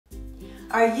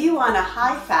Are you on a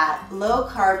high-fat,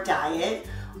 low-carb diet,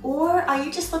 or are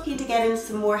you just looking to get in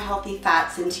some more healthy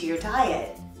fats into your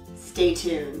diet? Stay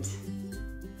tuned.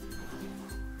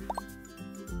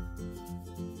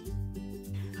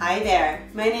 Hi there,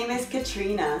 my name is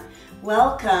Katrina.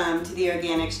 Welcome to the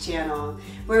Organixx channel,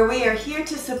 where we are here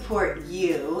to support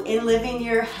you in living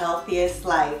your healthiest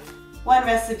life, one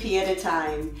recipe at a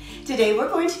time. Today we're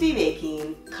going to be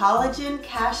making collagen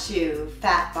cashew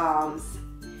fat bombs.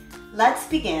 Let's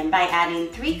begin by adding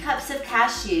 3 cups of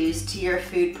cashews to your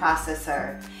food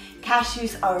processor.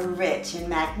 Cashews are rich in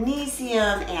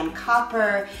magnesium and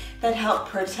copper that help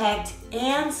protect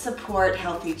and support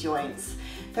healthy joints.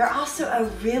 They're also a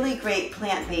really great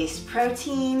plant-based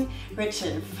protein, rich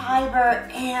in fiber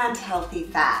and healthy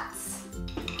fats.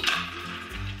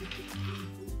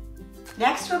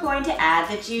 Next, we're going to add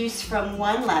the juice from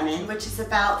 1 lemon, which is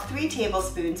about 3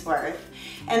 tablespoons worth.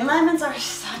 And lemons are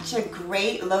such a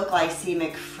great low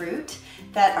glycemic fruit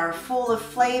that are full of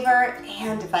flavor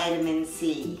and vitamin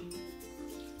C.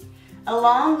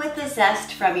 Along with the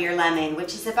zest from your lemon,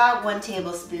 which is about 1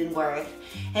 tablespoon worth.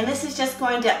 And this is just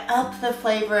going to up the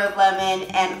flavor of lemon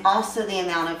and also the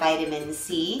amount of vitamin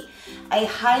C. I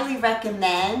highly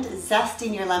recommend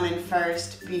zesting your lemon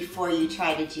first before you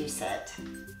try to juice it.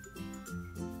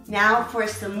 Now for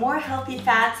some more healthy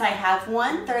fats, I have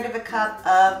 1/3 cup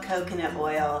of coconut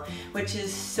oil, which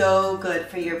is so good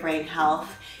for your brain health.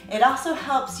 It also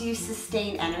helps you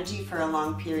sustain energy for a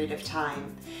long period of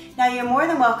time. Now you're more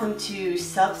than welcome to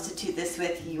substitute this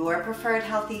with your preferred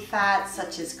healthy fat,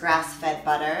 such as grass-fed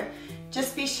butter.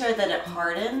 Just be sure that it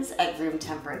hardens at room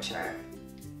temperature.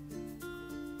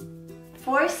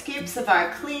 4 scoops of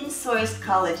our clean-sourced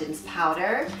collagen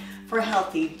powder for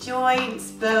healthy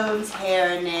joints, bones,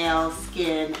 hair, nails,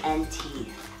 skin, and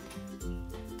teeth.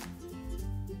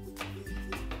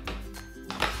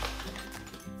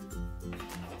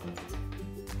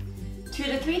 2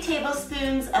 to 3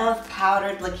 tablespoons of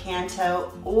powdered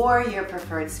Lakanto or your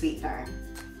preferred sweetener.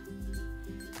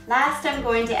 Last, I'm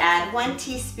going to add 1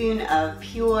 teaspoon of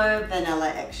pure vanilla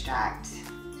extract.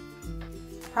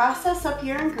 Process up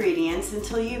your ingredients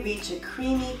until you reach a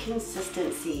creamy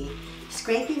consistency,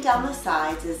 scraping down the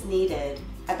sides as needed,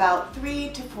 about 3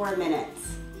 to 4 minutes.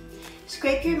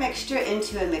 Scrape your mixture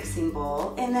into a mixing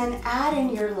bowl and then add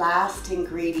in your last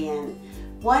ingredient,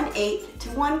 1/8 to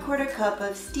 1/4 cup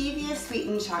of stevia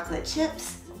sweetened chocolate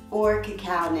chips or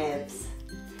cacao nibs.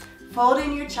 Fold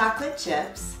in your chocolate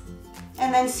chips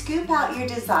and then scoop out your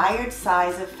desired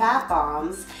size of fat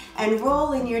bombs and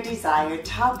roll in your desired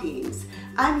toppings.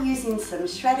 I'm using some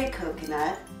shredded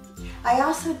coconut. I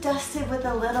also dusted with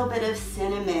a little bit of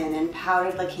cinnamon and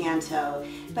powdered Lakanto,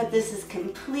 but this is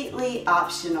completely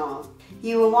optional.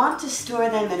 You will want to store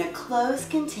them in a closed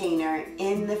container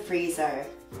in the freezer.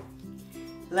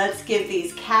 Let's give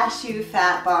these cashew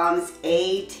fat bombs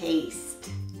a taste.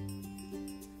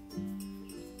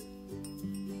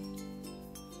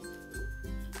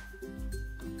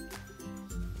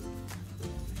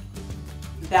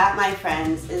 That, my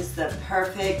friends, is the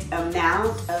perfect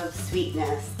amount of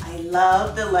sweetness. I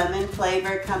love the lemon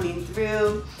flavor coming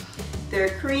through.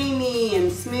 They're creamy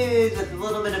and smooth with a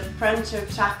little bit of crunch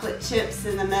of chocolate chips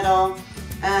in the middle.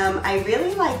 I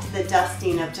really liked the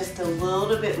dusting of just a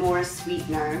little bit more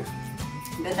sweetener,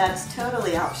 but that's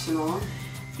totally optional.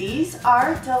 These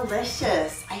are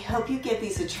delicious. I hope you give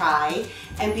these a try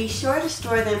and be sure to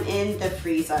store them in the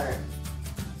freezer.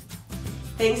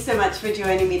 Thanks so much for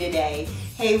joining me today.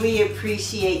 Hey, we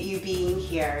appreciate you being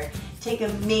here. Take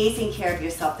amazing care of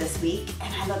yourself this week,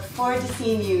 and I look forward to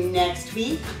seeing you next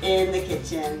week in the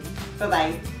kitchen.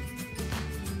 Bye-bye.